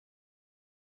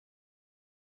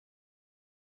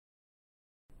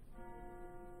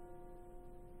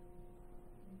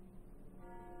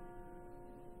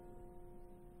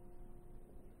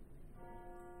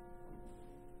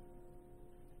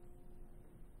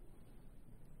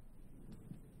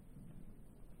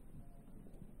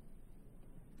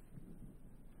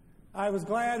I was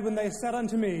glad when they said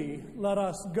unto me, let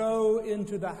us go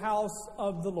into the house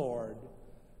of the Lord.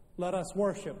 Let us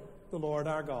worship the Lord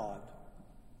our God.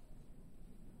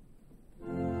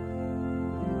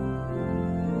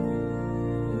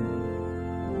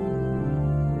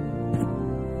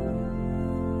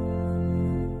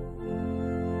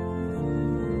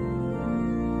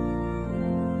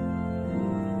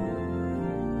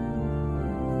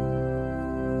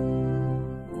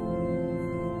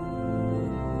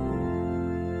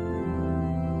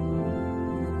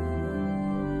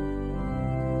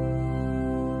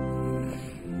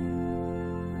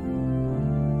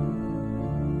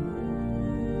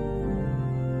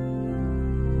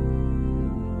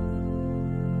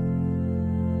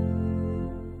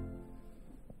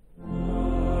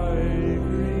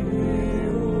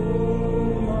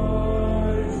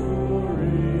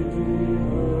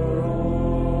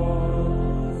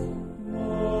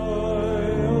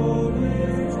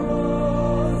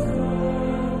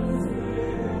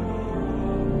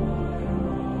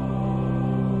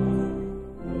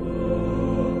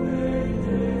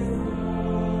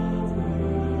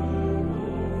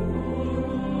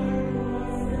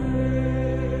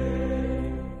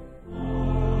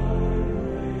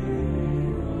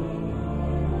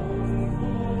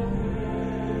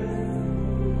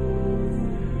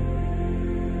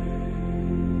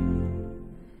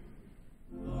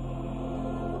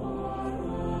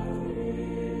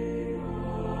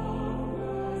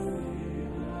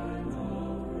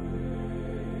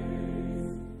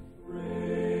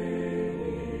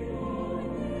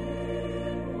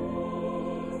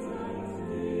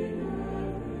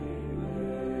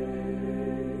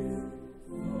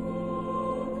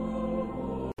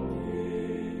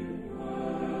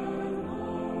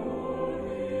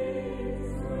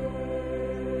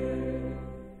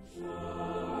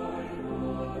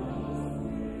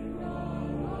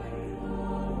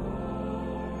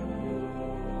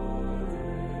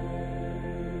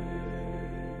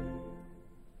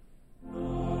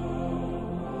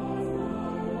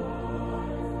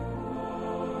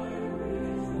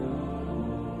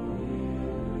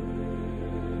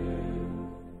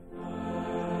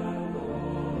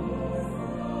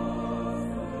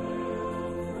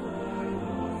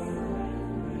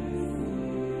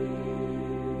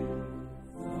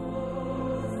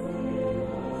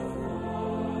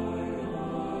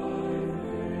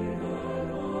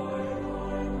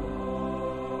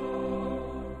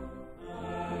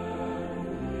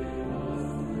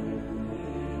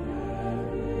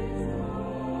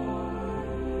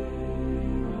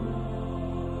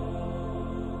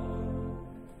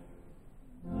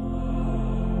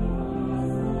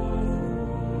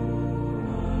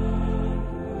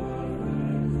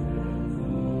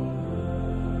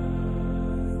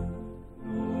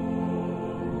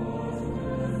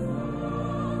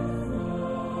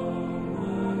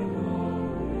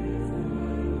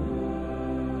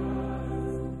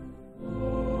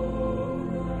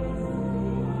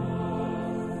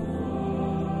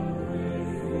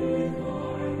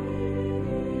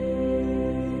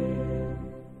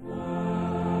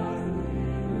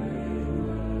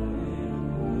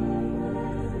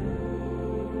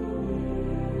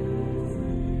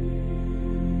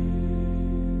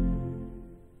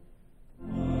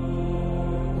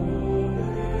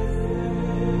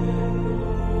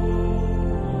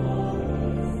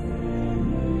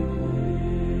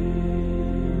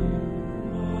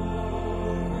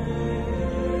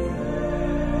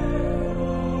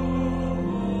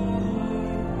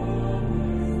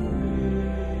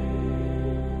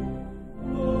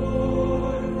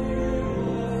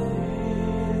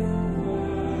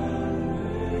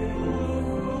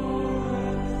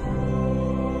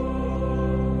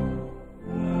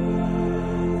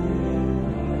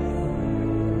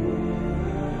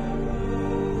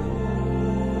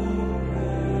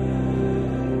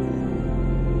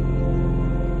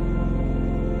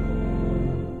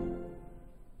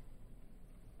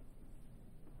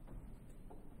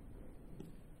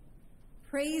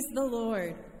 Praise the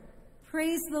Lord.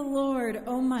 Praise the Lord,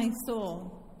 O my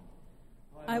soul.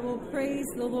 I will praise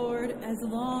the Lord as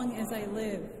long as I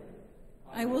live.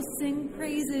 I will sing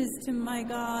praises to my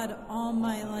God all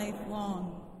my life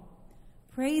long.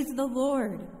 Praise the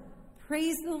Lord.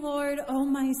 Praise the Lord, O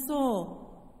my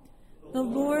soul. The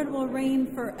Lord will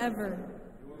reign forever.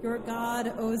 Your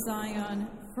God, O Zion,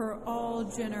 for all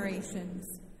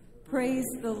generations. Praise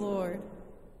the Lord.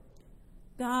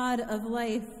 God of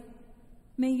life,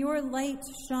 may your light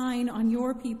shine on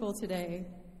your people today,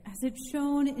 as it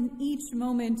shone in each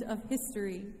moment of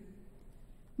history.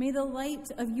 May the light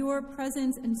of your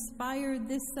presence inspire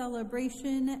this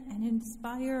celebration and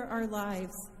inspire our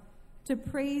lives. to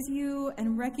praise you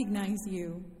and recognize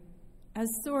you as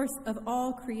source of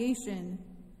all creation,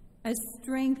 as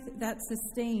strength that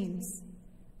sustains,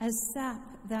 as sap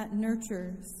that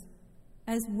nurtures,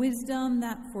 as wisdom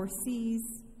that foresees,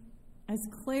 as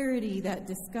clarity that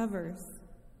discovers,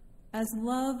 as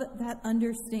love that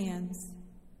understands,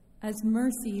 as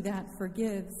mercy that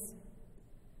forgives.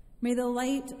 May the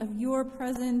light of your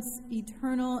presence,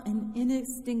 eternal and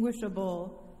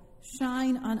inextinguishable,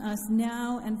 shine on us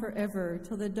now and forever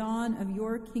till the dawn of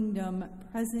your kingdom,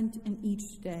 present in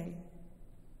each day.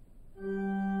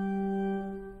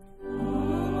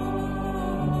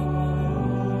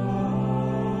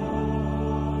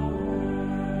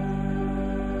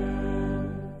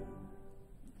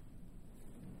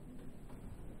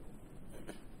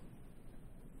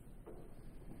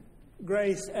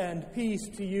 Grace and peace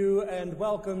to you, and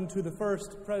welcome to the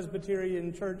First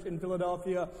Presbyterian Church in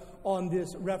Philadelphia on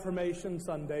this Reformation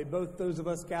Sunday, both those of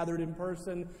us gathered in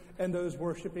person and those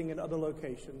worshiping in other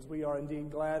locations. We are indeed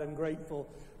glad and grateful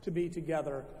to be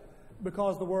together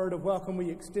because the word of welcome we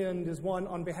extend is one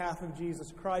on behalf of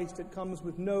Jesus Christ. It comes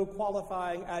with no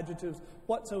qualifying adjectives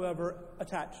whatsoever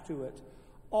attached to it.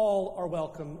 All are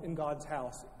welcome in God's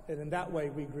house, and in that way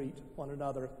we greet one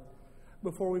another.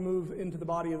 Before we move into the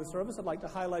body of the service, I'd like to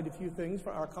highlight a few things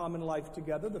for our common life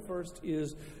together. The first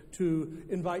is to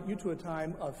invite you to a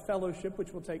time of fellowship,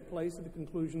 which will take place at the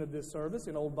conclusion of this service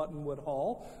in Old Buttonwood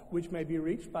Hall, which may be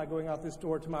reached by going out this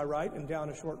door to my right and down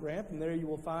a short ramp. And there you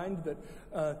will find that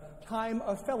a time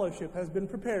of fellowship has been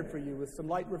prepared for you with some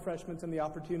light refreshments and the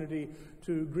opportunity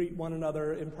to greet one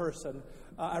another in person.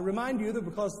 I remind you that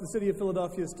because the city of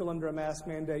Philadelphia is still under a mask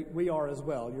mandate, we are as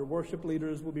well. Your worship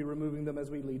leaders will be removing them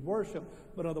as we lead worship,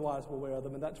 but otherwise we'll wear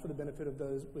them, and that's for the benefit of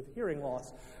those with hearing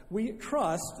loss. We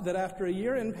trust that after a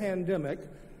year in pandemic,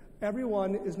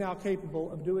 everyone is now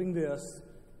capable of doing this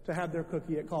to have their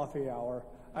cookie at coffee hour.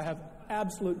 I have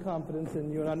absolute confidence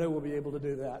in you, and I know we'll be able to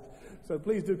do that. So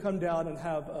please do come down and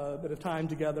have a bit of time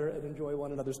together and enjoy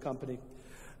one another's company.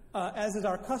 As is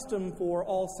our custom for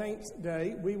All Saints'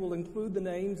 Day, we will include the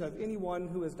names of anyone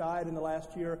who has died in the last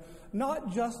year, not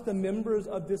just the members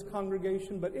of this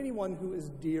congregation, but anyone who is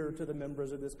dear to the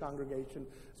members of this congregation.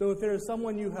 So if there is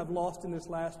someone you have lost in this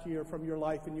last year from your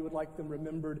life and you would like them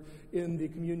remembered in the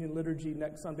communion liturgy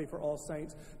next Sunday for All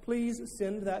Saints, please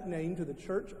send that name to the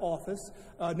church office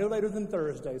no later than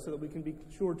Thursday so that we can be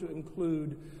sure to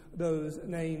include those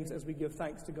names as we give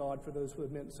thanks to God for those who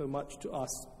have meant so much to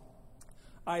us.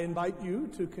 I invite you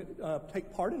to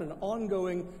take part in an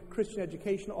ongoing Christian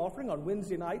education offering on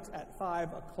Wednesday nights at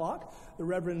 5 o'clock. The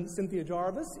Reverend Cynthia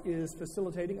Jarvis is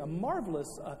facilitating a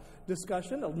marvelous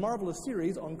discussion, a marvelous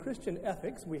series on Christian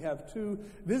ethics. We have two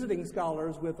visiting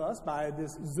scholars with us by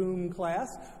this Zoom class,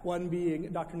 one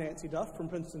being Dr. Nancy Duff from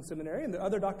Princeton Seminary and the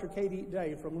other Dr. Katie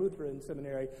Day from Lutheran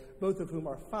Seminary, both of whom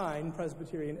are fine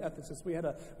Presbyterian ethicists. We had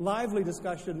a lively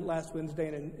discussion last Wednesday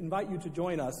and invite you to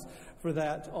join us for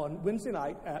that on Wednesday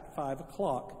night at 5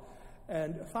 o'clock.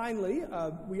 And finally,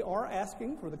 we are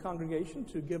asking for the congregation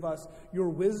to give us your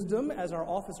wisdom as our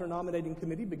officer nominating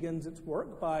committee begins its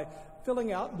work by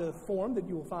filling out the form that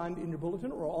you will find in your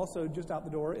bulletin or also just out the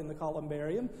door in the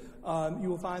columbarium. You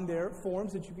will find there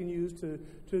forms that you can use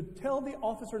to tell the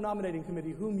officer nominating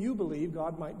committee whom you believe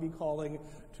God might be calling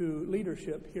to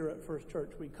leadership here at First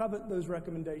Church. We covet those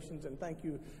recommendations and thank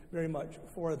you very much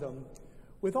for them.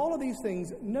 With all of these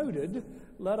things noted,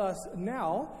 let us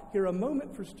now hear a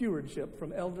moment for stewardship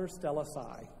from Elder Stella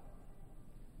Sy.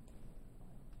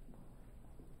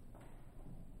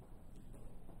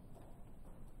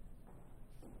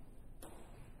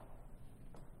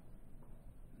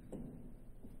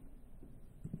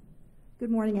 Good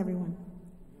morning, everyone.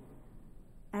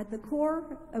 At the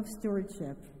core of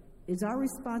stewardship is our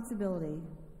responsibility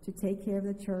to take care of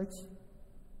the church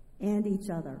and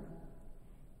each other.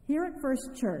 Here at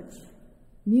First Church,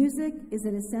 music is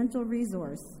an essential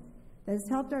resource that has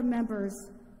helped our members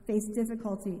face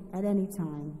difficulty at any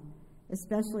time,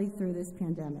 especially through this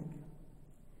pandemic.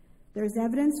 There is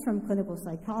evidence from clinical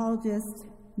psychologists,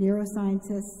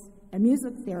 neuroscientists, and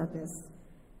music therapists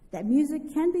that music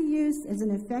can be used as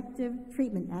an effective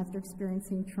treatment after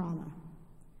experiencing trauma.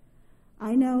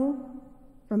 I know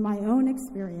from my own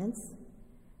experience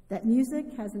that music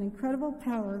has an incredible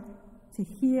power to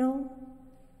heal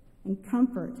and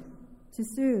comfort, to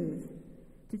soothe,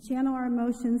 to channel our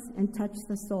emotions and touch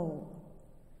the soul.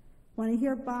 When I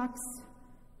hear Bach's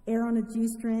Air on a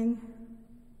G-string,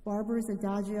 Barber's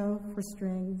Adagio for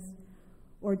strings,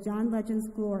 or John Legend's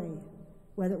Glory,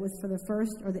 whether it was for the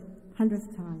first or the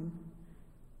 100th time,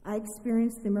 I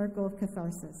experience the miracle of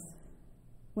catharsis.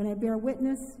 When I bear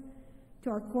witness to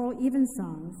our choral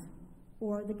evensongs,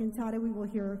 or the cantata we will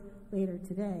hear later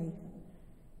today,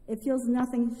 it feels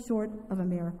nothing short of a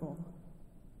miracle.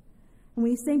 When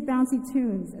we sing bouncy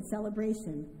tunes at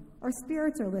celebration, our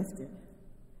spirits are lifted.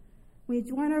 We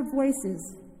join our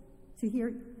voices to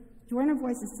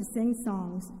sing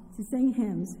songs, to sing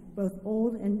hymns, both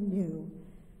old and new.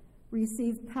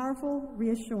 Receive powerful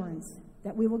reassurance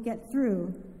that we will get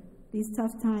through these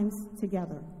tough times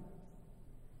together.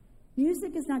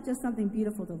 Music is not just something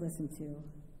beautiful to listen to,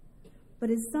 but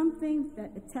is something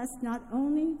that attests not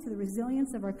only to the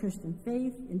resilience of our Christian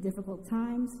faith in difficult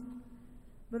times,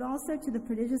 but also to the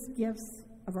prodigious gifts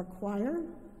of our choir,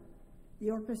 the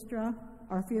orchestra,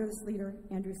 our fearless leader,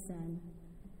 Andrew Sen,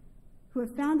 who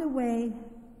have found a way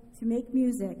to make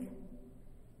music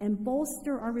and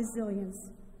bolster our resilience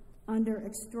under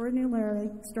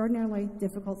extraordinarily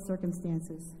difficult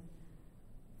circumstances.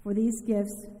 For these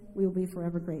gifts, we will be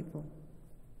forever grateful.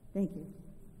 Thank you.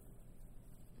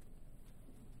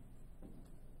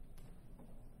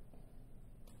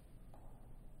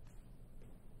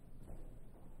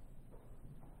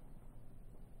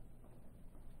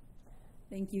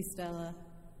 Thank you, Stella.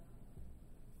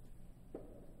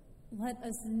 Let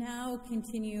us now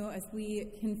continue as we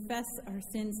confess our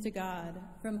sins to God,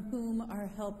 from whom our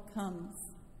help comes,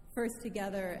 first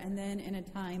together and then in a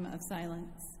time of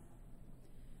silence.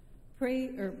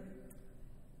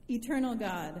 Eternal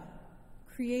God,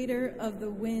 creator of the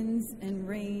winds and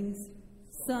rains,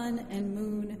 sun and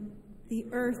moon, the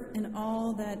earth and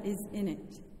all that is in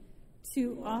it,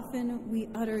 too often we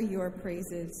utter your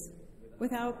praises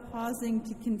without pausing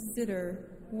to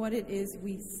consider what it is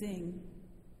we sing.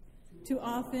 Too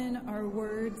often our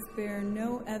words bear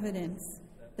no evidence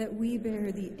that we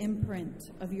bear the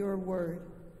imprint of your word.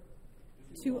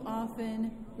 Too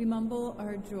often we mumble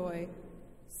our joy,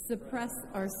 suppress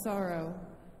our sorrow,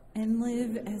 and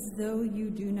live as though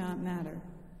you do not matter.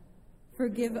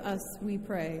 Forgive us, we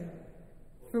pray,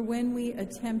 for when we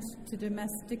attempt to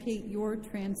domesticate your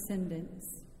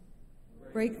transcendence,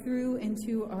 break through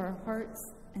into our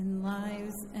hearts and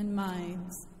lives and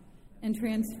minds, and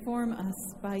transform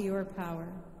us by your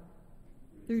power.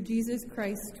 Through Jesus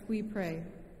Christ we pray.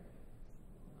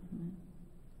 Amen.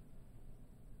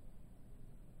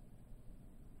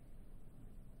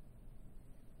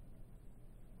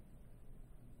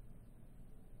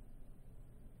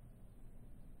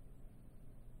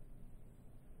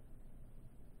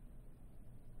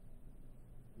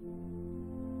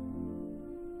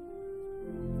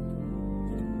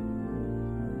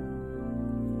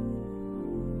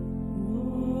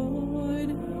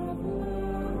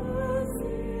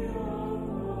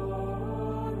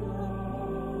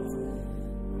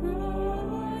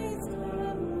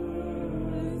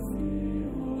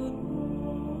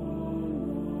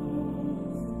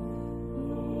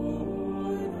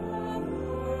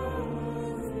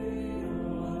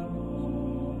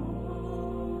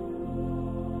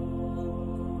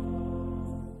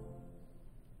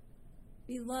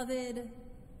 Beloved,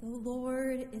 the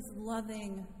Lord is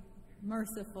loving,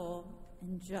 merciful,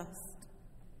 and just.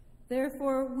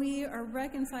 Therefore, we are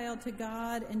reconciled to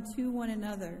God and to one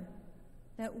another,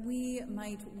 that we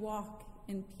might walk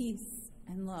in peace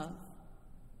and love.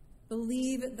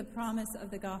 Believe the promise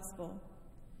of the gospel.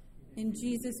 In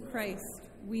Jesus Christ,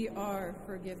 we are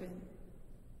forgiven.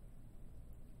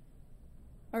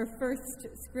 Our first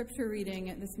scripture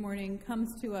reading this morning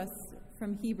comes to us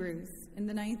from Hebrews in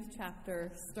the 9th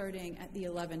chapter, starting at the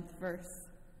 11th verse.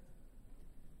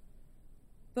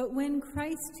 But when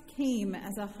Christ came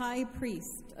as a high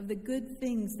priest of the good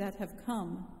things that have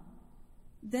come,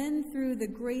 then through the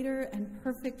greater and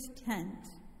perfect tent,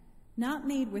 not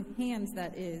made with hands,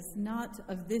 that is, not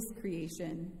of this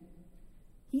creation,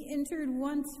 he entered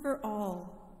once for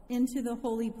all into the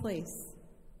holy place,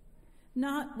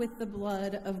 not with the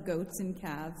blood of goats and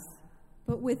calves,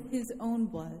 but with his own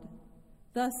blood,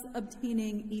 thus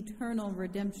obtaining eternal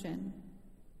redemption.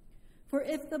 For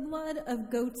if the blood of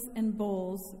goats and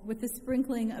bulls, with the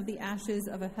sprinkling of the ashes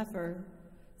of a heifer,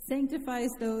 sanctifies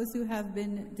those who have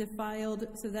been defiled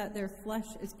so that their flesh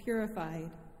is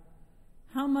purified,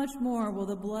 how much more will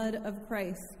the blood of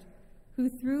Christ, who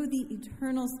through the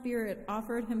eternal Spirit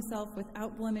offered himself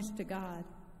without blemish to God,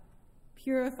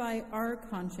 purify our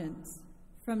conscience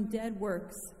from dead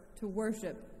works to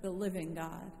worship the living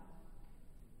God.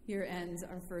 Here ends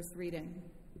our first reading.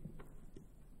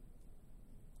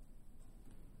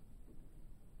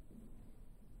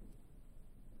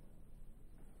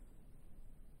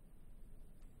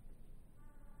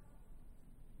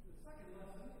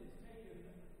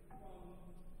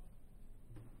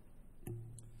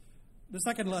 The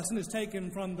second lesson is taken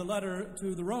from the letter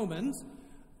to the Romans,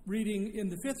 reading in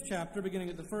the 5th chapter, beginning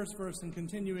at the 1st verse and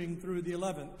continuing through the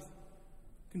 11th.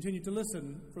 Continue to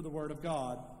listen for the word of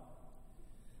God.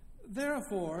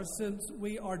 Therefore, since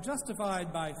we are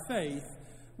justified by faith,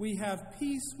 we have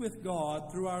peace with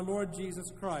God through our Lord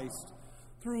Jesus Christ,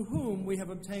 through whom we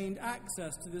have obtained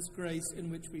access to this grace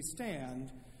in which we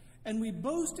stand, and we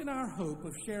boast in our hope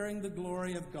of sharing the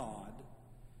glory of God.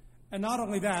 And not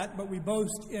only that, but we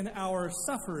boast in our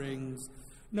sufferings,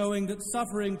 knowing that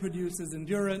suffering produces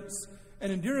endurance,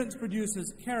 and endurance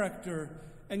produces character,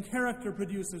 and character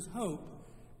produces hope,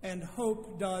 and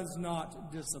hope does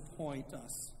not disappoint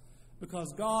us,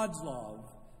 because God's love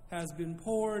has been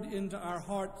poured into our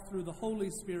hearts through the Holy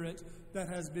Spirit that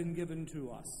has been given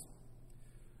to us.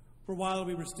 For while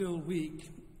we were still weak,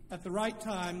 at the right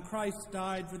time Christ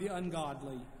died for the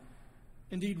ungodly.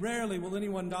 Indeed, rarely will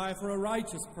anyone die for a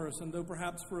righteous person, though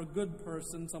perhaps for a good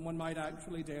person someone might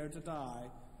actually dare to die.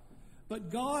 But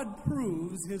God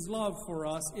proves his love for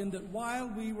us in that while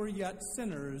we were yet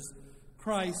sinners,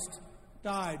 Christ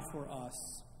died for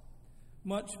us.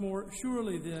 Much more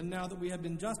surely then, now that we have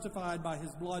been justified by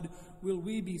his blood, will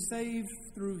we be saved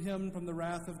through him from the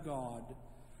wrath of God.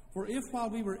 For if while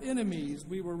we were enemies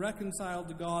we were reconciled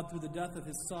to God through the death of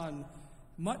his Son,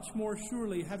 much more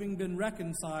surely, having been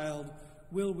reconciled,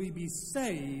 will we be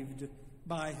saved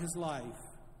by his life.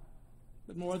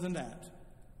 But more than that,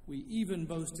 we even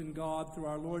boast in God through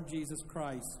our Lord Jesus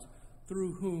Christ,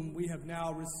 through whom we have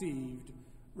now received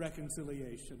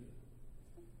reconciliation.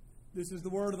 This is the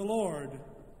word of the Lord.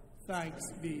 Thanks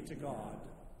be to God.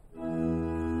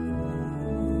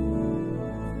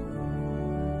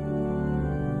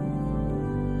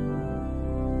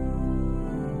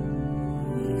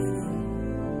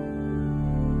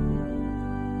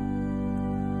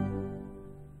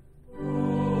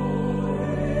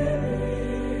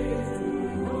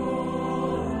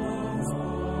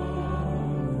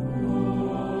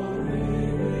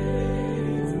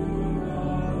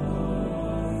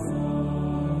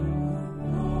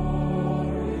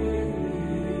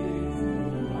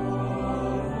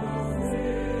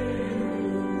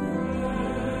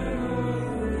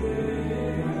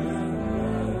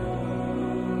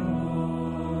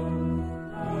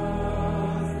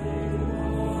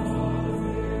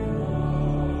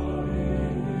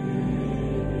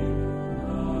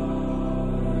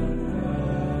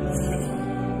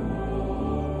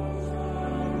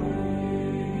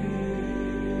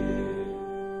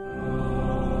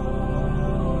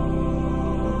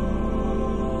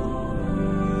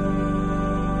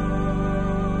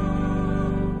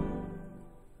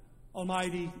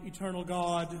 Almighty, eternal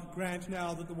God, grant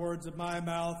now that the words of my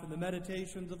mouth and the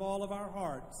meditations of all of our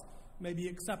hearts may be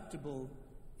acceptable,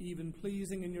 even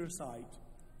pleasing in your sight,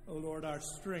 O Lord, our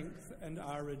strength and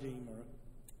our Redeemer.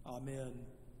 Amen.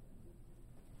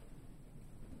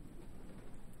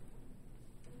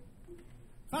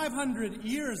 "500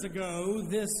 years ago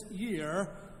this year,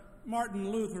 Martin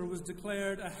Luther was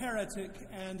declared a heretic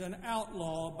and an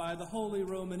outlaw by the Holy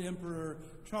Roman Emperor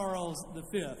Charles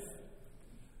V.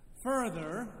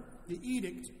 Further, the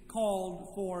edict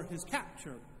called for his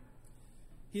capture.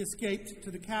 He escaped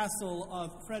to the castle of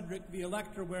Frederick the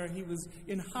Elector, where he was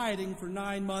in hiding for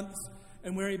 9 months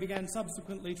and where he began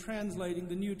subsequently translating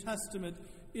the New Testament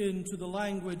into the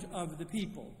language of the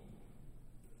people.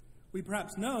 We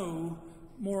perhaps know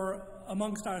more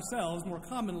amongst ourselves, more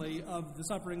commonly, of the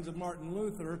sufferings of Martin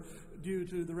Luther due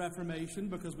to the Reformation,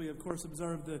 because we, of course,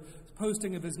 observed the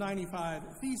posting of his 95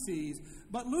 Theses.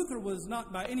 But Luther was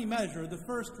not by any measure the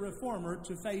first reformer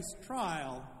to face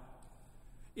trial.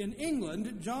 In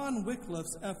England, John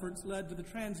Wycliffe's efforts led to the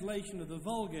translation of the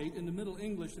Vulgate into Middle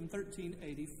English in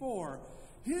 1384.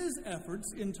 His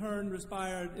efforts, in turn,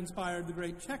 inspired the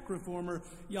great Czech reformer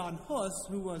Jan Hus,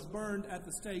 who was burned at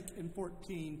the stake in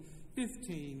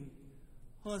 1415.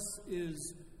 Hus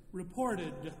is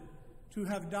reported to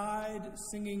have died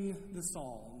singing the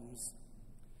Psalms.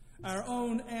 Our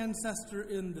own ancestor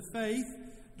in the faith,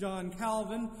 John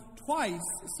Calvin, twice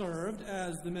served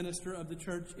as the minister of the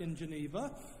church in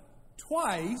Geneva,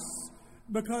 twice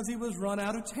because he was run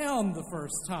out of town the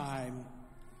first time.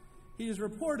 He is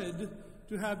reported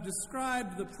to have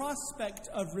described the prospect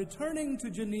of returning to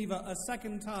Geneva a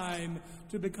second time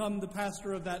to become the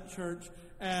pastor of that church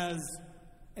as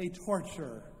a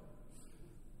torture.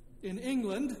 In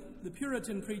England, the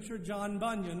Puritan preacher John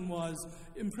Bunyan was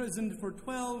imprisoned for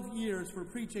 12 years for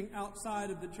preaching outside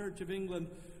of the Church of England,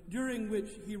 during which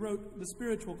he wrote the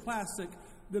spiritual classic,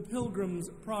 The Pilgrim's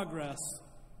Progress.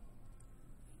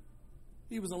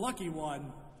 He was a lucky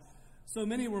one. So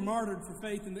many were martyred for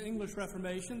faith in the English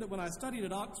Reformation that when I studied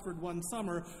at Oxford one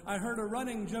summer, I heard a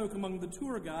running joke among the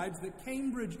tour guides that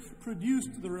Cambridge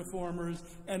produced the Reformers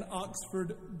and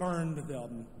Oxford burned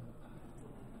them.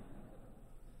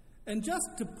 And just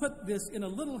to put this in a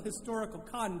little historical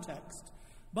context,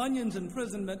 Bunyan's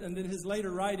imprisonment and then his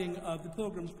later writing of the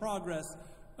Pilgrim's Progress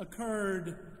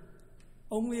occurred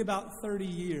only about 30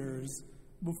 years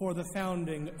before the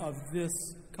founding of this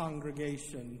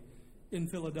congregation in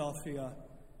Philadelphia,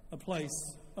 a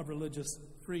place of religious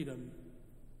freedom.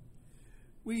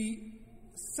 We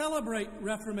celebrate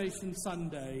Reformation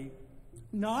Sunday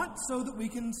not so that we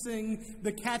can sing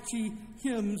the catchy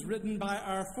hymns written by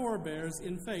our forebears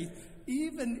in faith,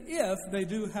 even if they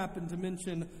do happen to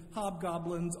mention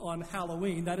hobgoblins on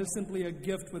Halloween. That is simply a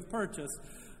gift with purchase.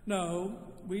 No,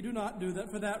 we do not do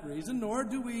that for that reason, nor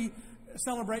do we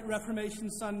celebrate Reformation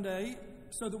Sunday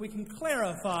so that we can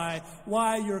clarify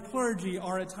why your clergy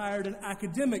are attired in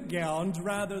academic gowns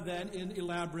rather than in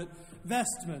elaborate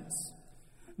vestments.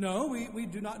 No, we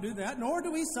do not do that, nor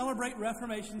do we celebrate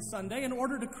Reformation Sunday in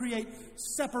order to create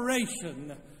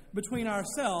separation between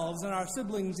ourselves and our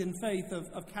siblings in faith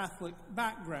of Catholic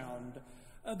background.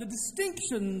 The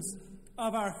distinctions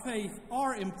of our faith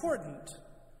are important,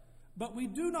 but we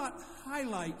do not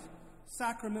highlight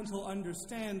sacramental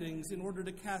understandings in order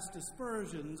to cast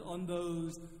aspersions on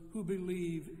those who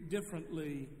believe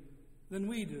differently than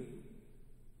we do.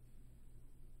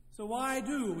 So why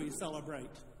do we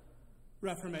celebrate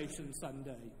Reformation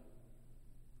Sunday?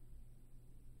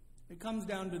 It comes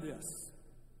down to this.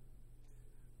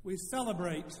 We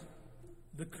celebrate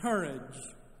the courage,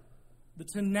 the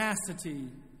tenacity,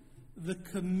 the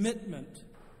commitment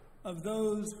of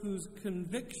those whose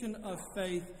conviction of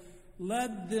faith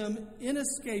led them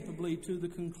inescapably to the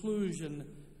conclusion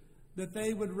that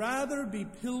they would rather be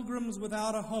pilgrims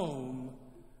without a home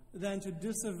than to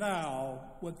disavow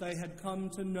what they had come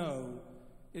to know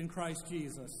in Christ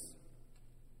Jesus.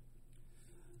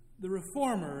 The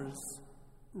Reformers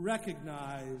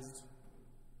recognized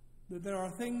that there are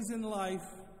things in life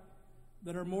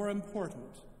that are more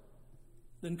important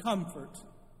than comfort,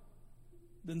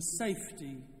 than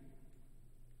safety,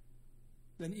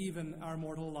 than even our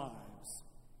mortal lives.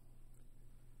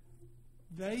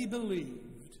 They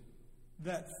believed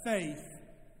that faith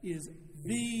is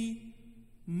the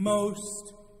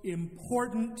most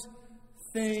important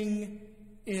thing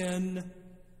in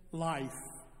life,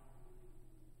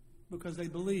 because they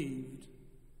believed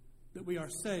that we are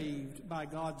saved by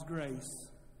God's grace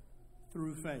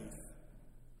through faith,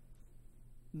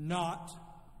 not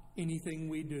anything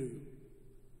we do,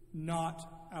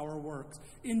 not our works.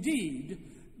 Indeed,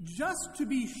 just to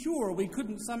be sure we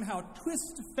couldn't somehow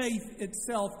twist faith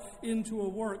itself into a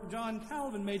work, John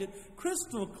Calvin made it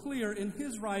crystal clear in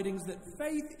his writings that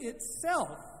faith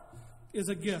itself is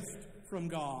a gift from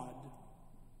God.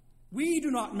 We do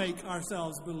not make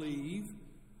ourselves believe.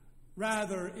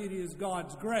 Rather, it is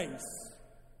God's grace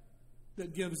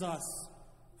that gives us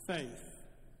faith.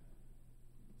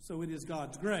 So it is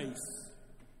God's grace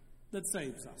that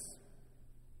saves us.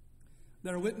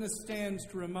 Their witness stands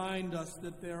to remind us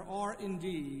that there are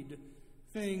indeed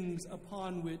things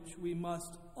upon which we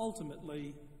must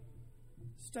ultimately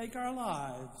stake our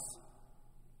lives.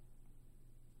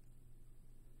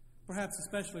 Perhaps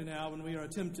especially now when we are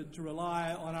tempted to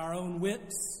rely on our own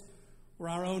wits or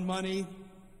our own money,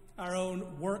 our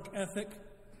own work ethic,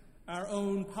 our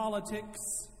own politics,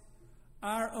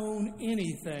 our own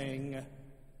anything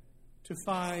to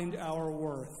find our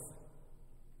worth,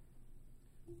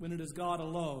 when it is God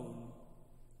alone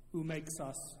who makes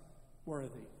us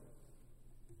worthy.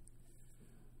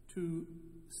 To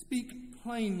speak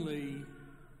plainly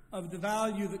of the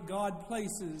value that God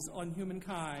places on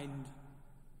humankind,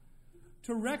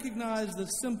 to recognize the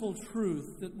simple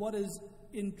truth that what is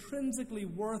intrinsically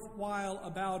worthwhile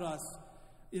about us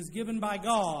is given by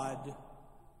God,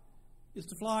 is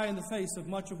to fly in the face of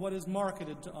much of what is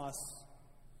marketed to us.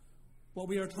 What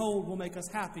we are told will make us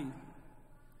happy,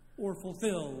 or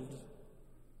fulfilled,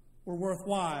 or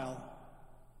worthwhile.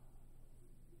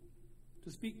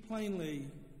 To speak plainly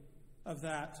of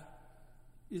that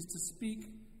is to speak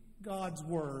God's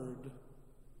word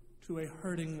to a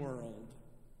hurting world.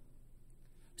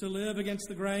 To live against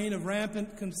the grain of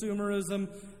rampant consumerism,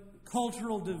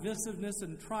 cultural divisiveness,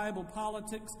 and tribal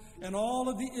politics, and all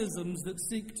of the isms that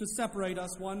seek to separate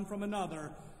us one from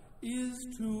another, is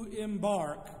to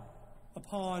embark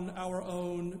upon our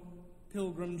own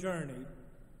pilgrim journey.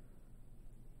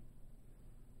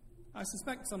 I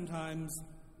suspect sometimes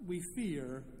we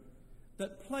fear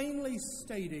that plainly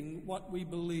stating what we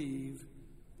believe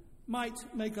might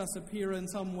make us appear in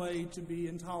some way to be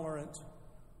intolerant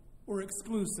or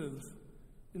exclusive,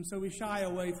 and so we shy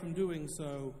away from doing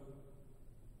so.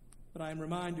 But I am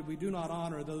reminded we do not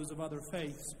honor those of other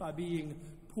faiths by being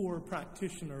poor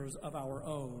practitioners of our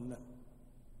own.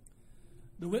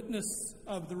 The witness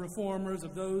of the reformers,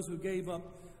 of those who gave up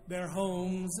their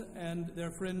homes and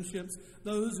their friendships,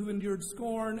 those who endured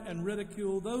scorn and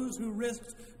ridicule, those who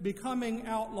risked becoming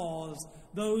outlaws,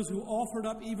 those who offered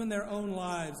up even their own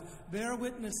lives, their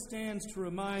witness stands to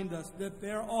remind us that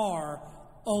there are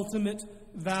ultimate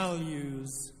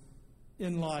values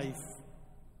in life,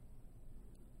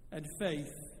 and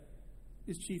faith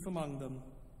is chief among them.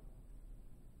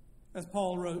 As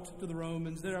Paul wrote to the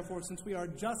Romans, therefore, since we are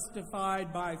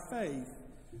justified by faith,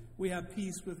 we have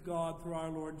peace with God through our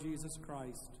Lord Jesus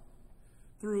Christ,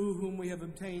 through whom we have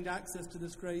obtained access to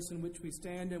this grace in which we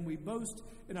stand, and we boast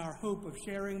in our hope of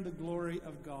sharing the glory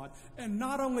of God. And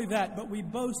not only that, but we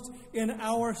boast in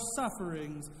our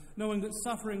sufferings, knowing that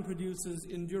suffering produces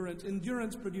endurance,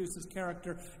 endurance produces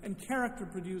character, and character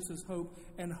produces hope,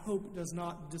 and hope does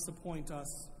not disappoint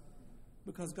us,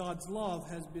 because God's love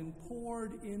has been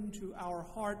poured into our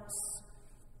hearts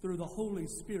through the Holy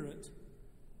Spirit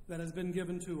that has been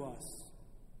given to us.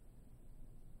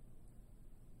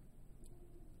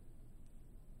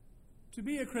 To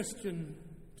be a Christian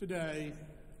today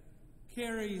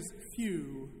carries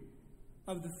few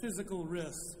of the physical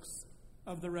risks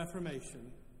of the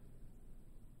Reformation.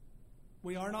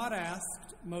 We are not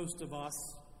asked, most of us,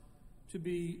 to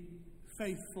be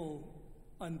faithful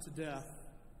unto death.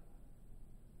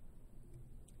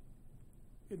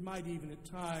 It might even at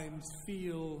times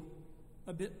feel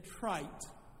a bit trite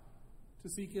to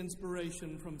seek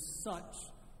inspiration from such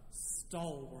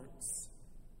stalwarts.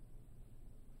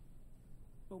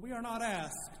 But we are not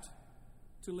asked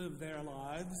to live their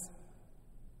lives.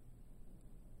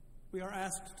 We are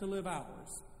asked to live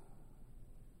ours.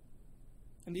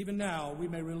 And even now, we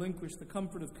may relinquish the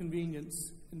comfort of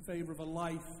convenience in favor of a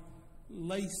life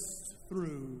laced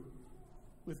through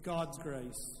with God's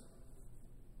grace,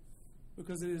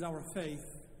 because it is our faith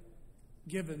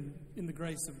given in the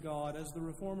grace of God, as the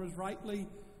Reformers rightly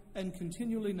and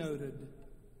continually noted,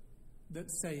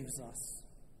 that saves us.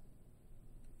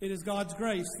 It is God's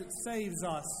grace that saves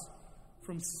us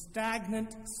from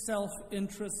stagnant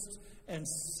self-interest and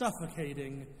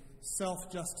suffocating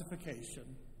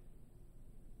self-justification.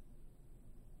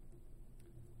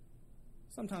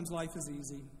 Sometimes life is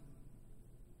easy.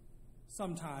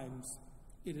 Sometimes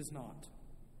it is not.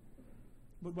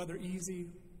 But whether easy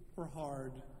or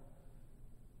hard,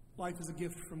 life is a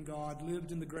gift from God,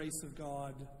 lived in the grace of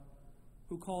God,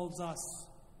 who calls us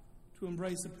to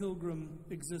embrace a pilgrim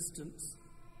existence,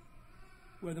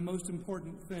 where the most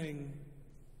important thing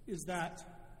is that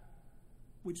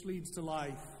which leads to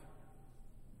life,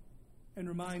 and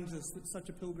reminds us that such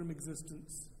a pilgrim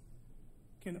existence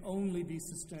can only be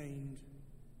sustained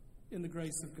in the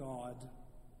grace of God.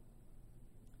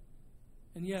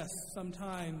 And yes,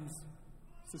 sometimes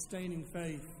sustaining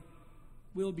faith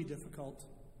will be difficult,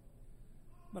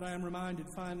 but I am reminded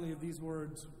finally of these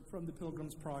words from the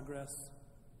Pilgrim's Progress.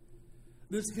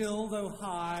 This hill, though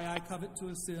high, I covet to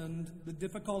ascend. The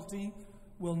difficulty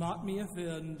will not me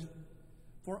offend,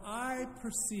 for I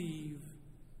perceive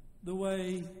the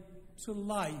way to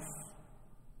life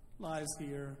lies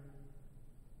here.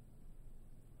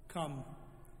 Come,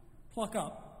 pluck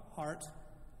up, heart,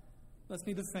 lest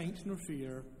neither faint nor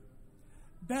fear.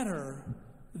 Better,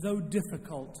 though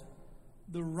difficult,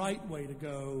 the right way to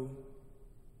go,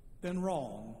 than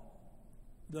wrong,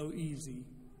 though easy,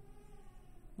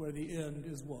 where the end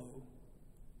is woe.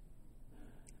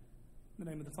 In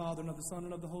the name of the Father, and of the Son,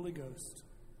 and of the Holy Ghost.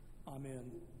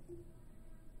 Amen.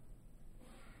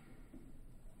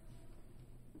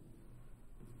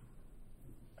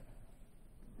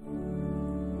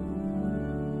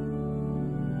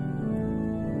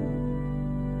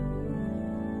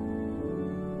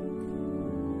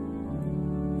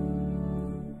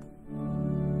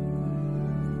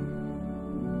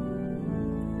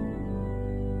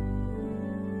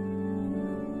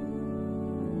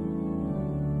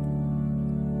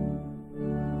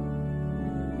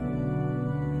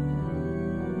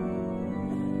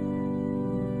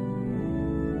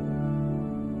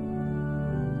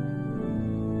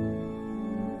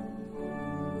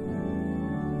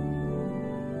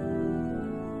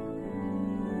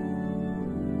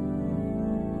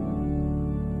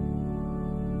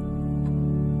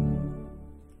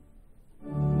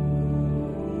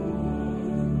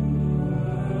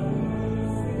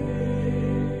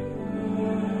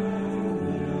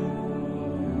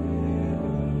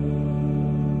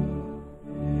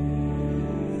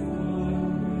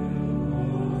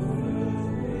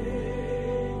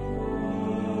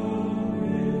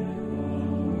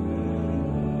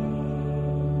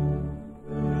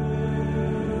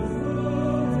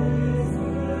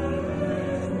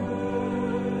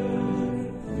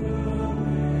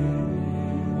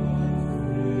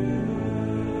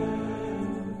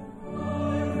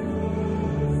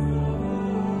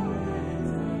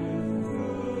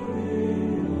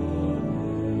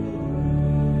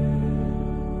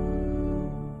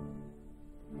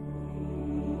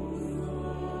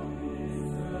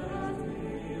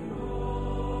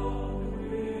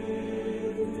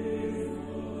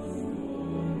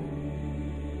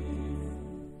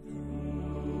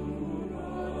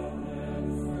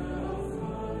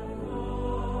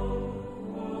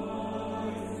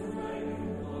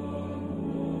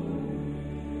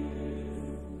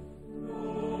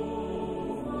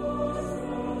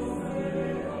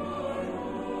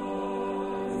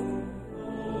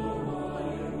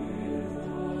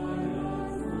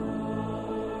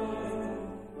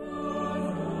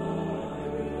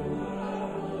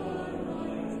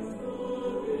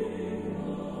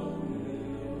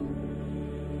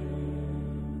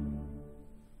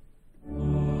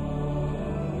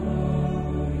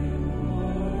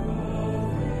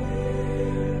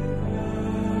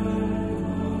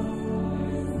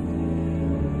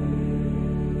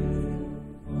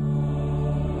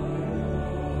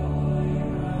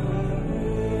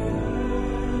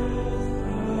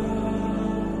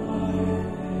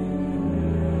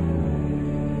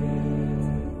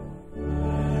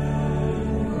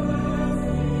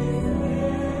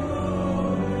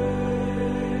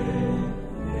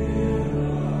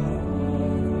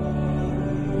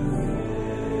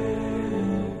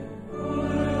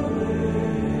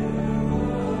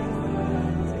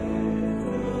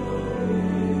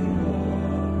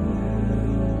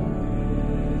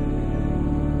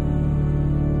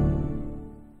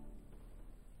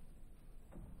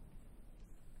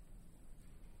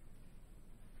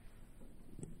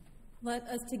 Let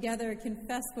us together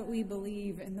confess what we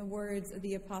believe in the words of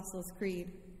the Apostles' Creed.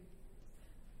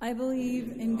 I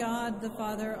believe in God the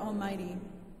Father Almighty,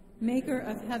 maker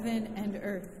of heaven and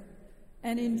earth,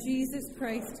 and in Jesus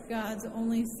Christ, God's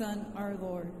only Son, our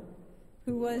Lord,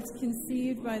 who was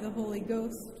conceived by the Holy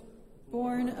Ghost,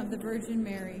 born of the Virgin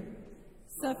Mary,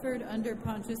 suffered under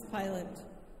Pontius Pilate,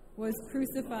 was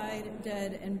crucified,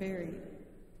 dead, and buried.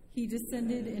 He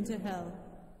descended into hell.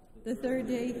 The third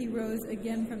day he rose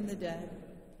again from the dead.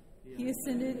 He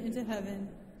ascended into heaven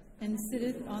and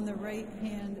sitteth on the right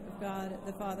hand of God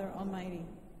the Father Almighty.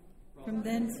 From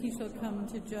thence he shall come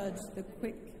to judge the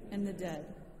quick and the dead.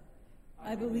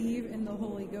 I believe in the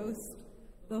Holy Ghost,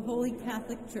 the Holy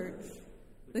Catholic Church,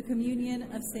 the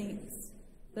communion of saints,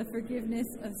 the forgiveness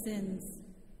of sins,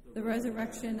 the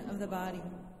resurrection of the body,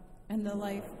 and the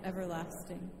life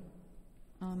everlasting.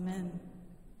 Amen.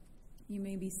 You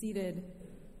may be seated.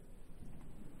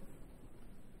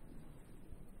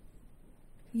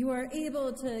 You are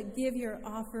able to give your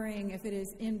offering, if it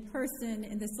is in person,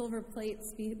 in the silver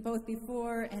plates, both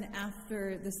before and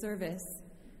after the service.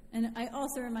 And I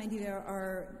also remind you there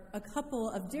are a couple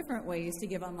of different ways to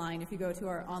give online if you go to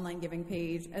our online giving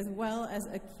page, as well as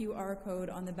a QR code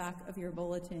on the back of your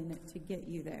bulletin to get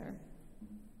you there.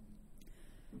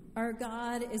 Our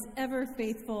God is ever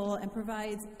faithful and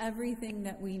provides everything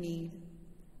that we need.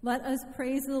 Let us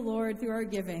praise the Lord through our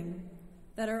giving,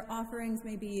 that our offerings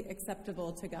may be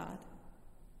acceptable to God.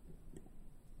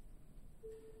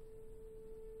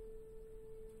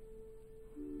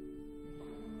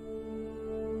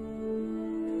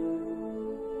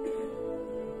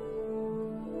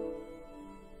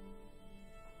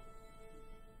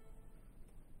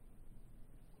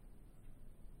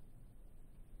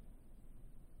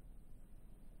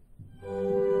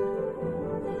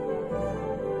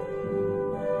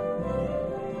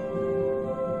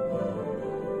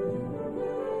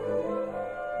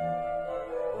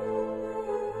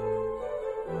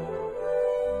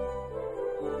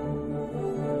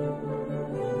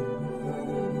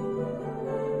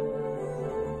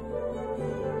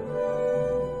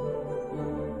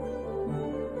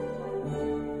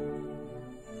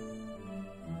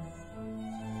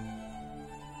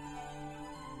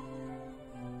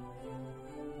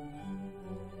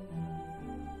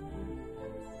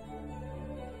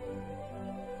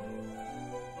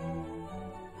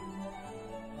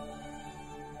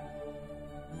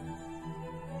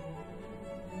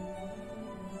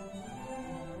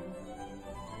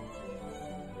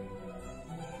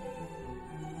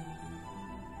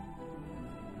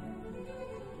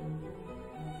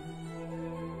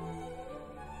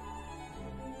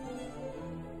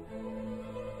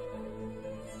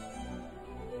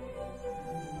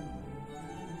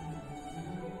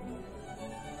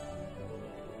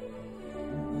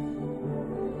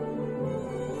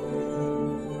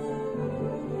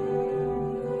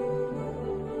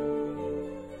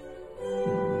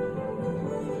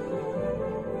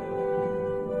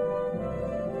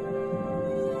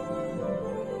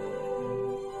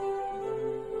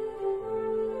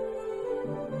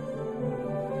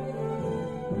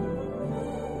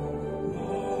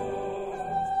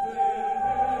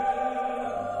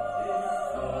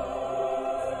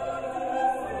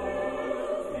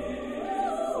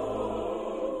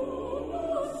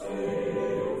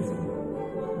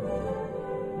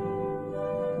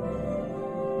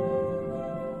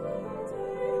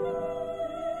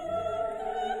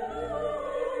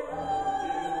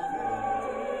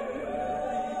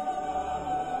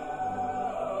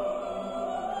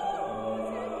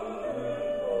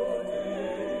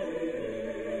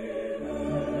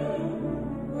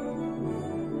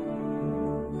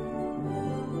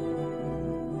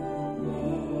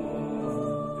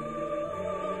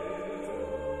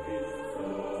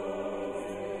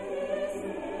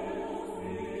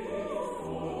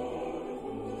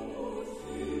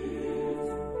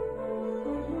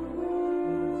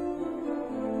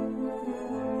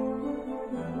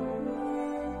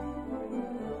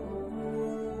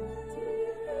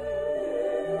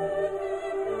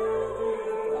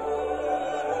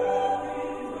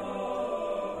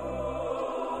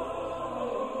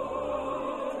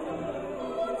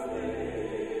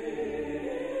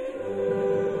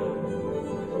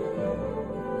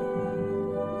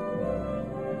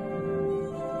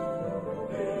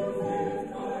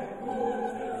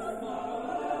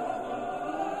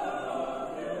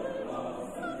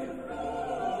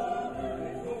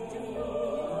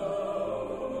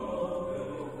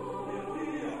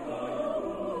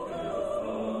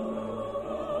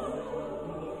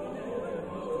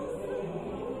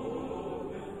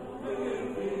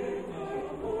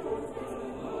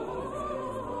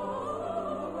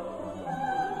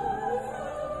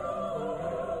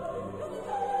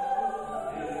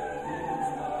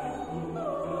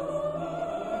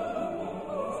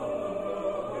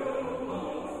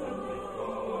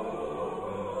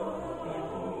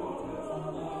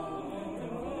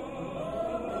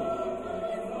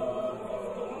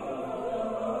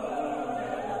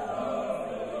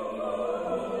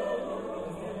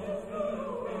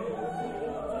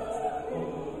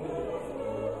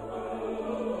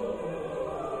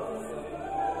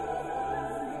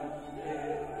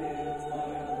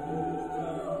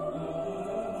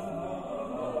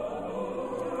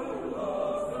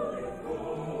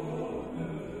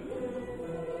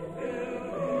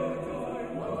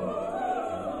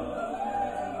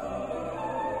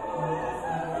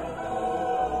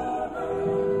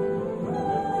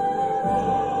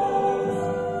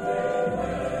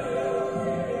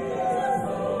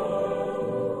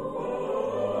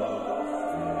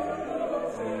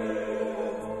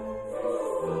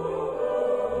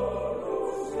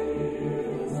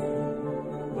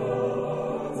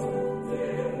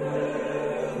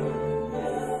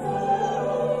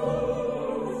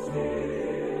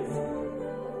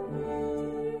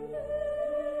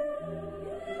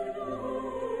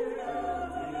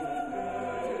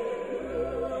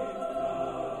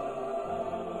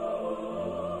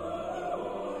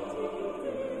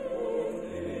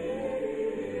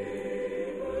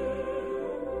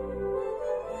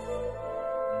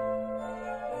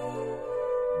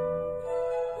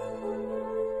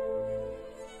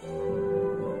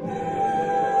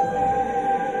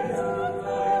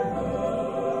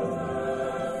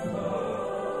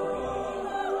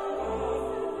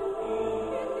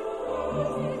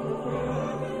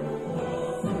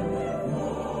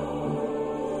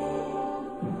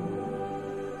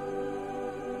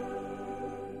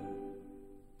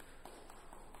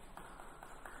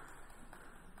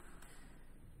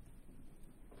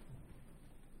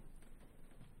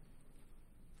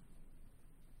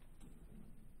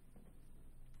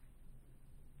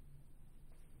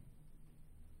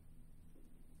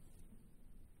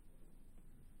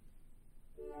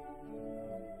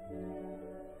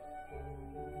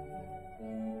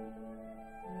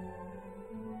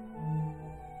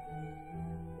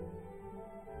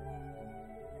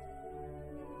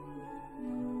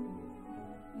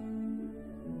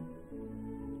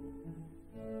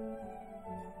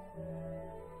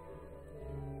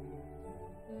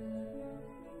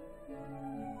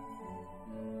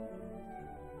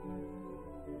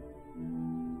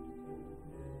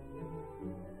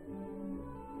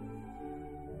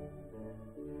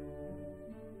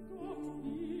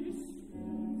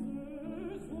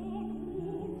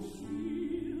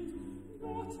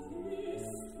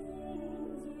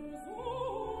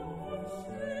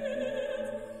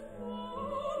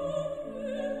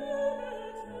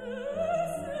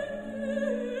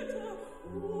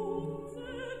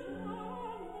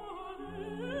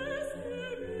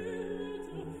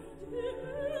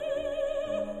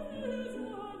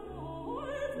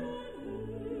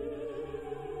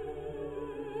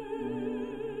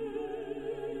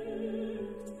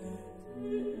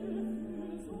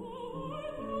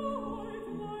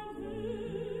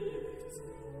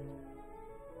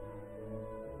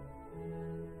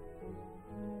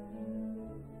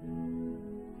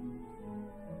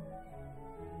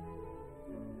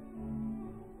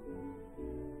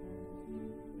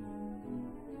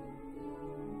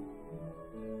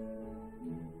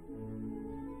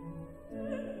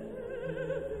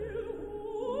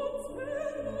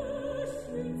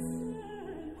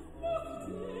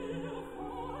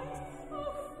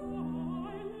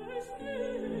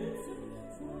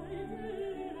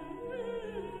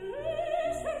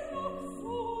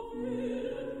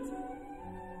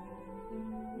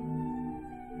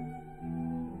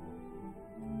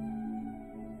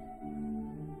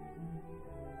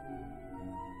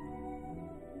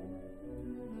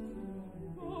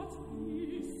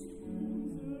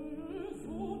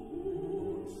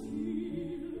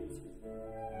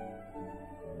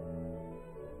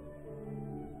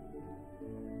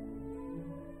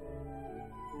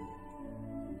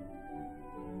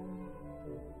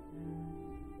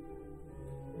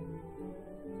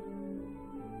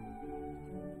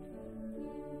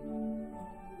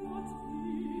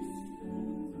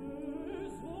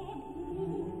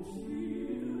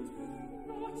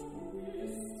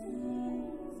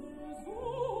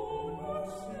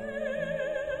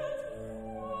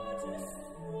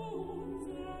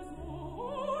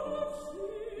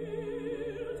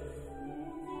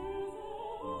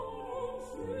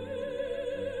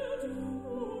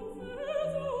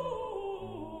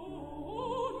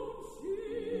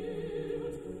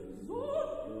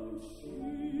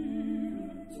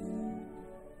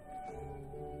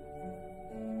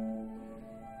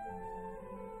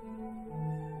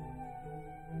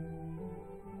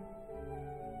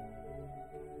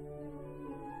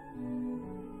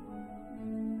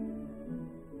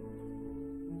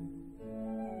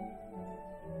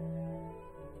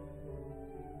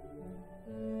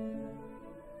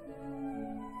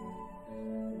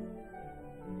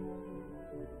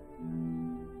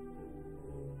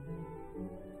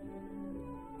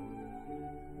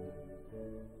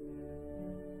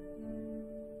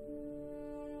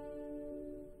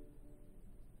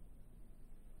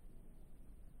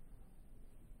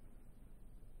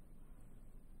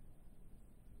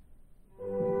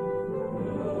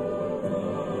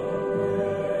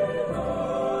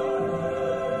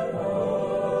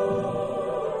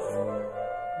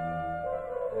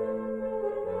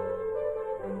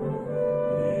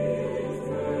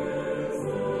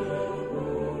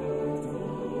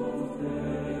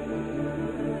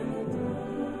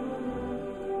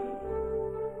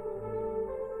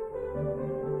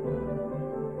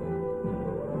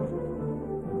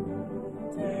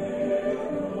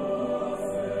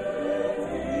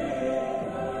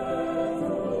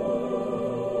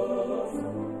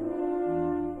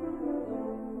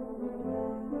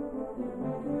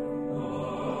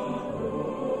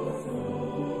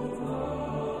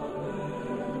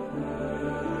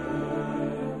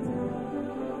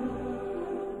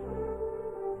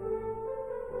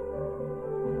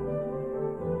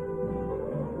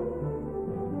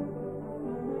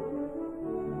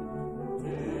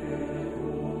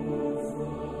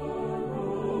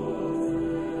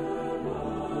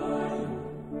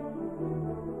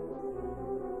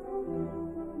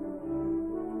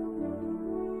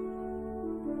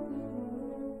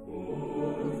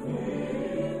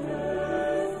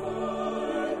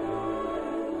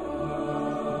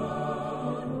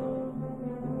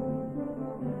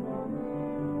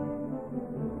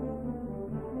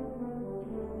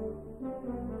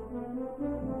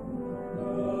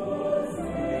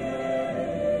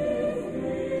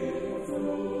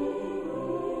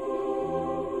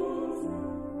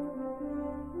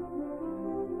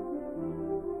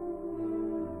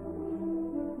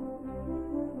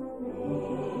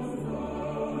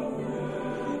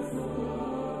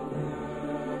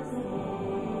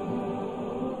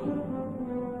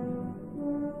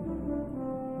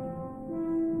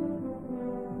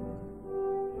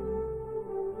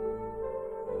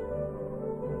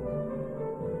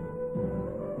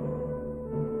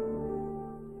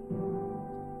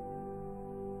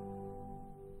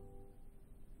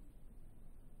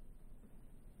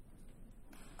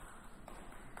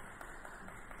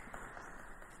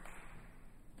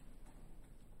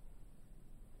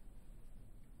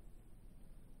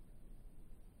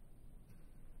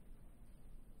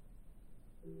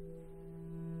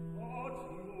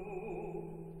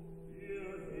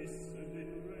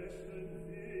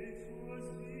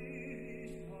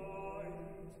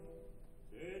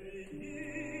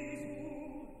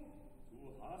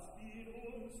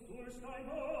 dein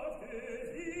Wort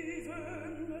gewiesen,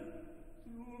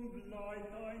 drum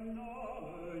bleibt dein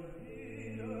Name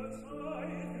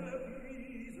jederzeit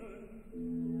gepriesen.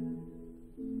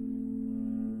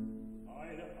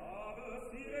 Eine habe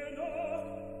viel noch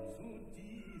zu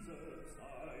dieser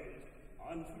Zeit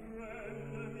an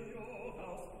fremdem Joch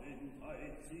aus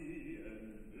Blindheit ziehen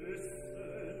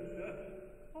müssen.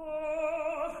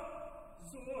 Ach,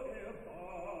 so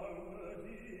erbarme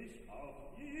dich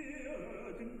auch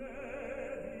ihre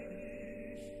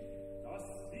gnädig, dass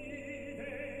sie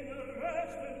den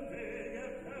rechten Wege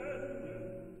kennen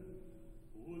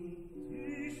und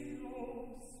dich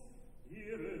los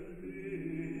ihren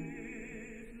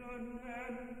Mittler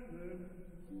nennen.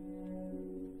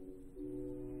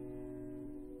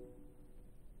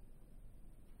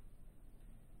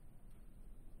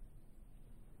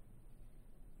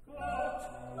 Gott,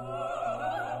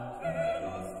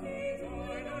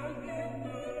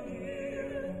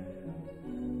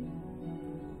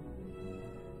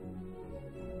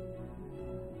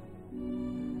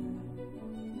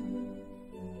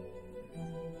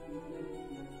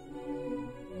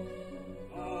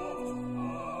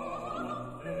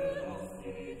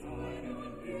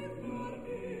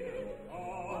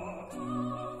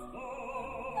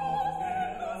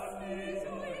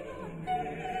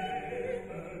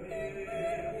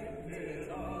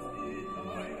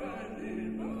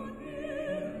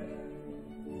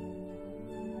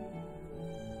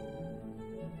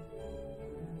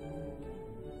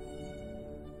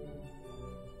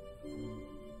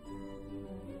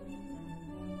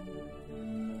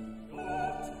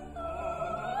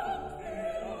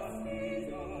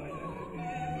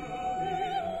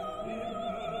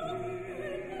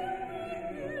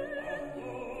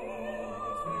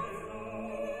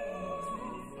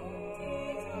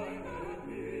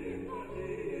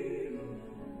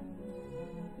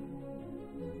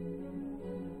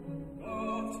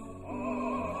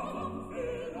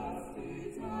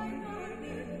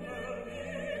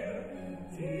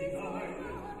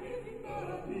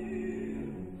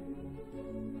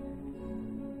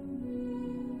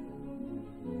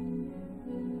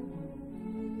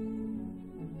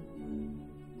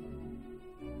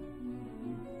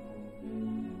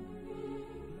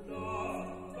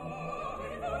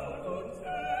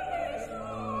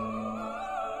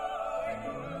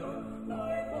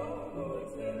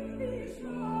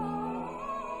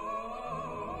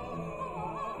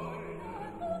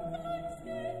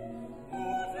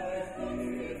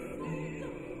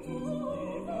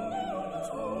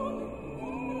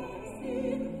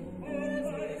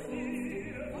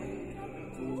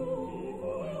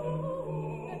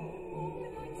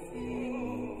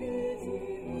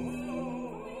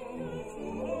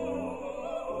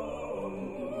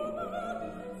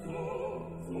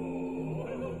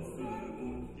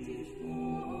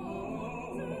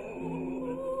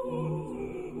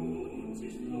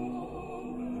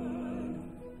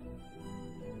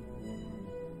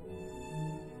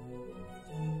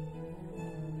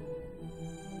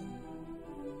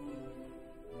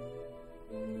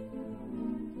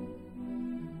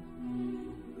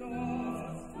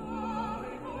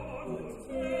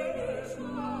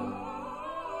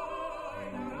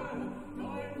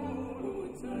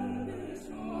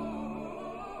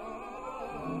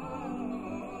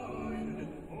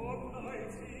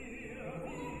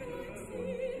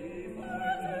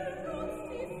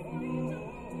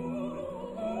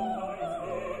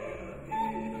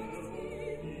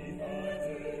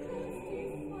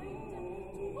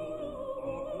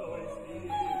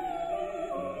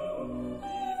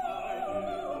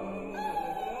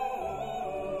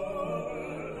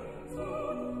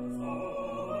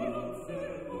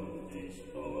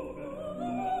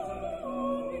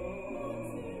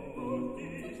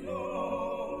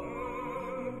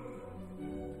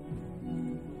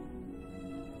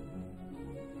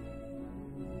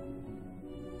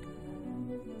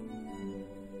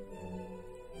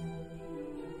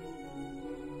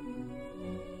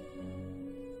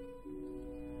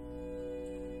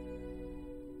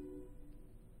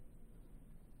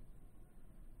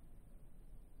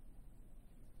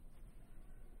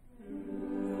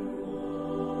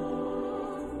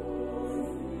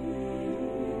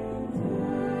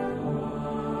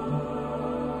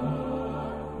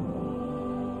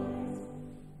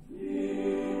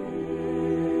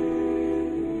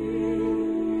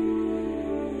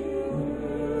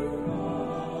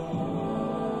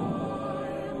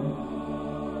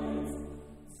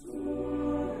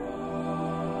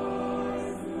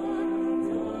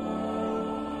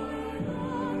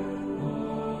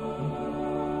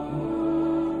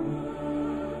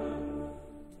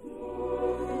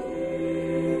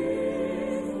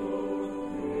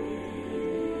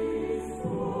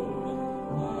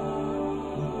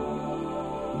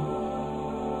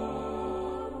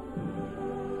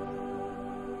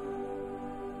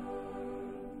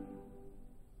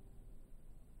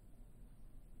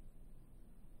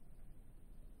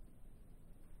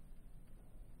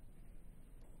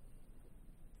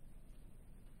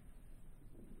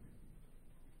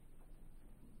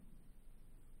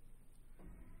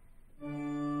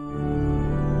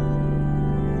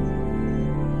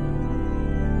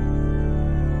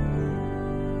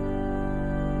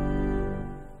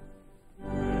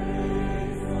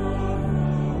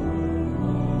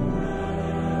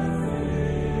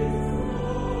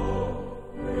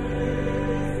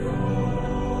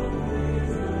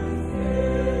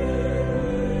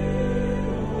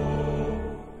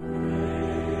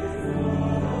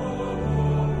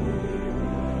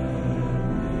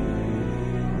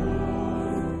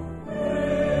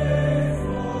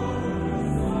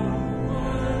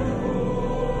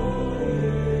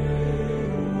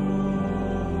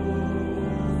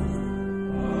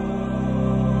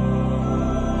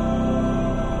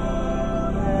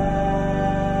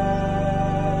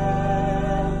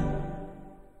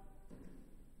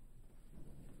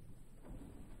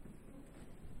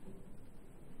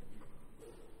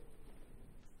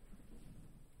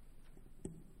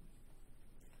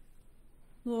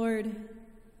 Lord,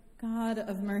 God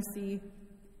of mercy,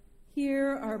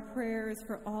 hear our prayers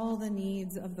for all the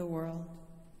needs of the world.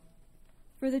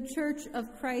 For the Church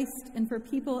of Christ and for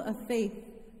people of faith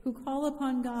who call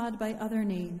upon God by other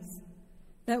names,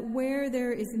 that where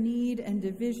there is need and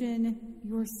division,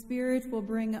 your Spirit will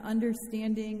bring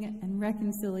understanding and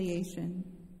reconciliation.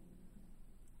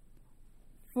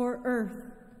 For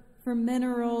earth, for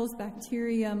minerals,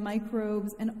 bacteria,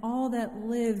 microbes, and all that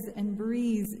lives and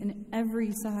breathes in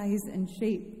every size and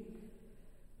shape.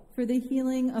 For the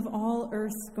healing of all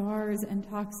earth's scars and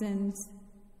toxins.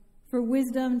 For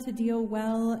wisdom to deal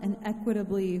well and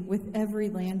equitably with every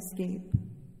landscape.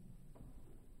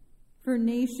 For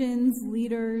nations,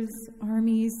 leaders,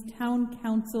 armies, town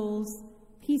councils,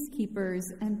 peacekeepers,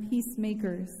 and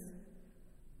peacemakers.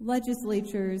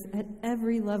 Legislatures at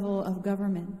every level of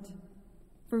government.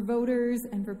 For voters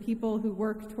and for people who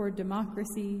work toward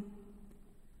democracy,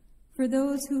 for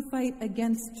those who fight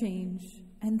against change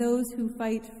and those who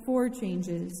fight for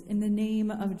changes in the name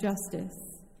of justice,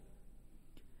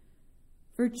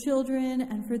 for children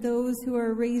and for those who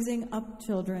are raising up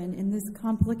children in this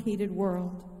complicated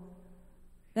world,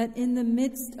 that in the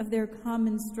midst of their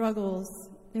common struggles,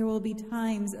 there will be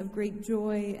times of great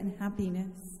joy and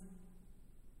happiness.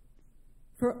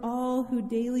 For all who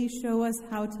daily show us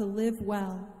how to live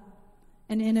well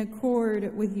and in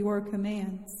accord with your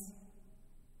commands.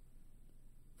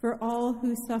 For all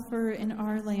who suffer in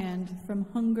our land from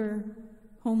hunger,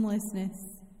 homelessness,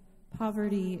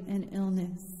 poverty, and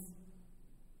illness.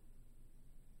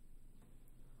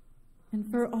 And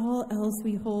for all else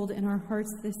we hold in our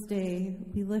hearts this day,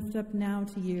 we lift up now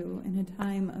to you in a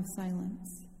time of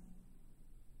silence.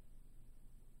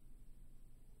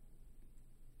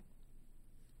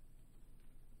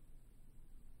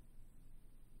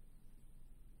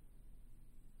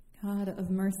 God of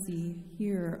mercy,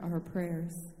 hear our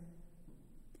prayers.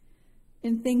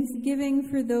 In thanksgiving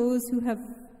for those who have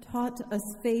taught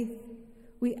us faith,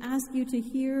 we ask you to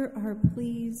hear our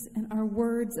pleas and our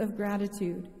words of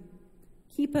gratitude.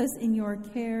 Keep us in your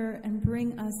care and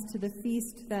bring us to the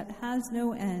feast that has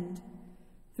no end,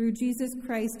 through Jesus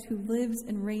Christ, who lives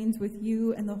and reigns with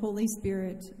you and the Holy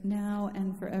Spirit, now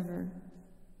and forever.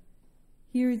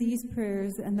 Hear these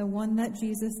prayers and the one that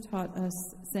Jesus taught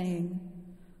us, saying,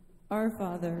 Our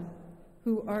Father,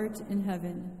 who art in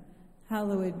heaven,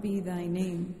 hallowed be thy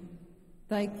name.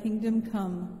 Thy kingdom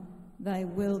come, thy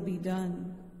will be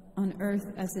done, on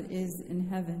earth as it is in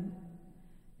heaven.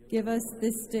 Give us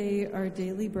this day our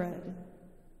daily bread,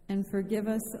 and forgive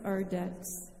us our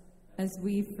debts, as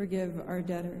we forgive our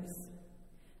debtors.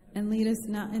 And lead us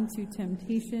not into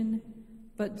temptation,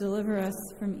 but deliver us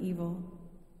from evil.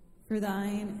 For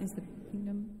thine is the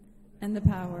kingdom, and the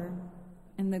power,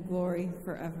 and the glory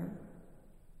forever.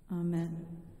 Amen.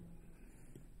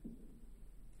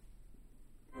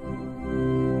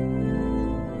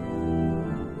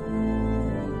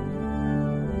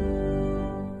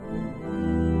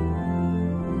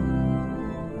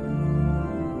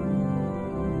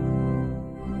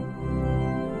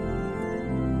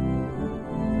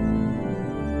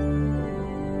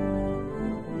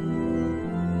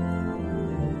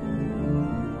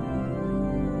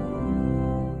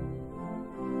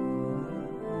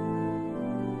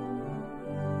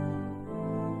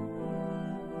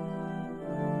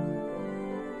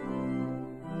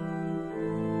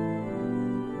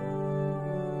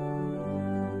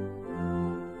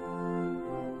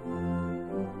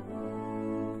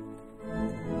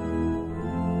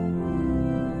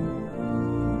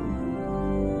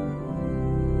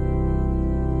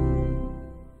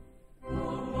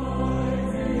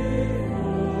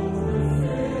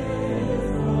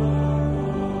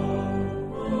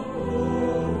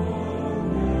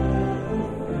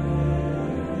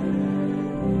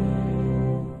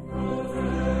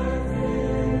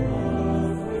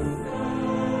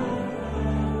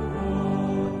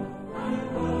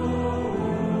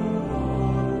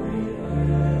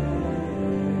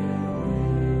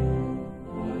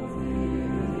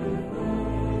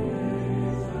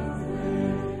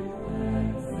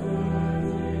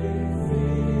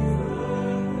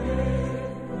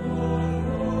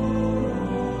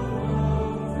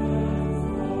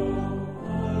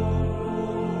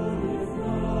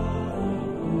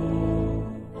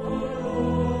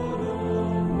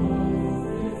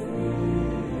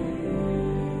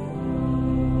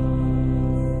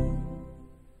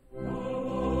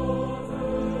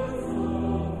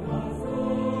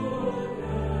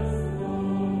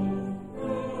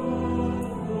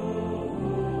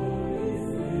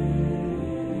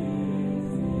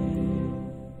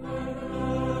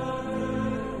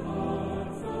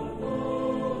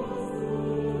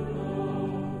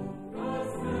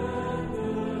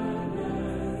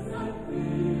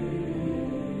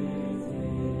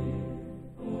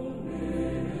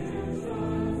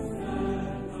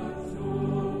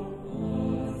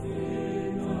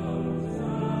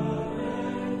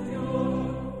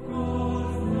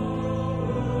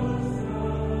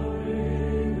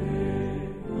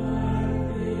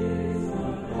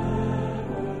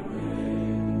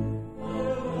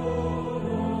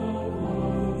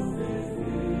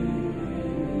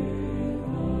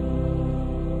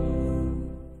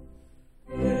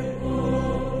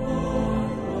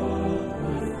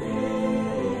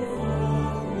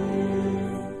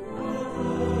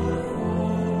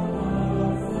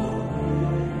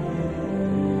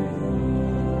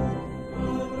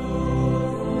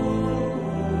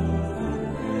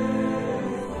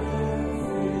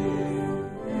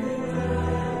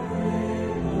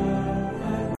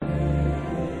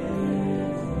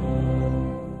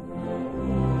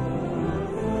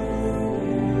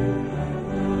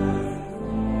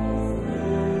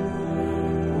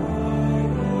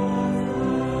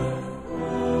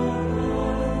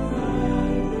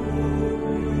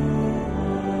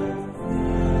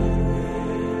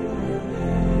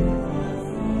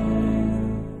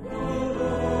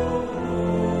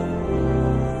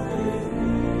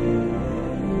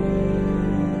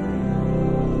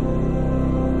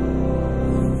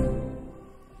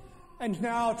 And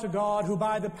now to God, who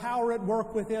by the power at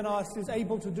work within us is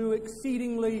able to do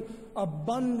exceedingly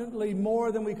abundantly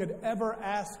more than we could ever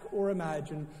ask or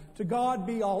imagine. To God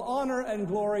be all honor and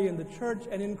glory in the church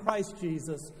and in Christ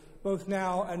Jesus, both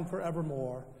now and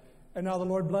forevermore. And now the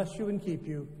Lord bless you and keep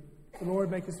you. The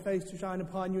Lord make his face to shine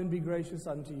upon you and be gracious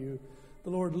unto you. The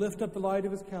Lord lift up the light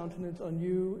of his countenance on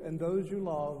you and those you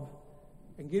love,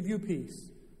 and give you peace,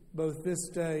 both this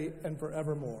day and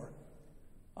forevermore.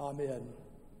 Amen.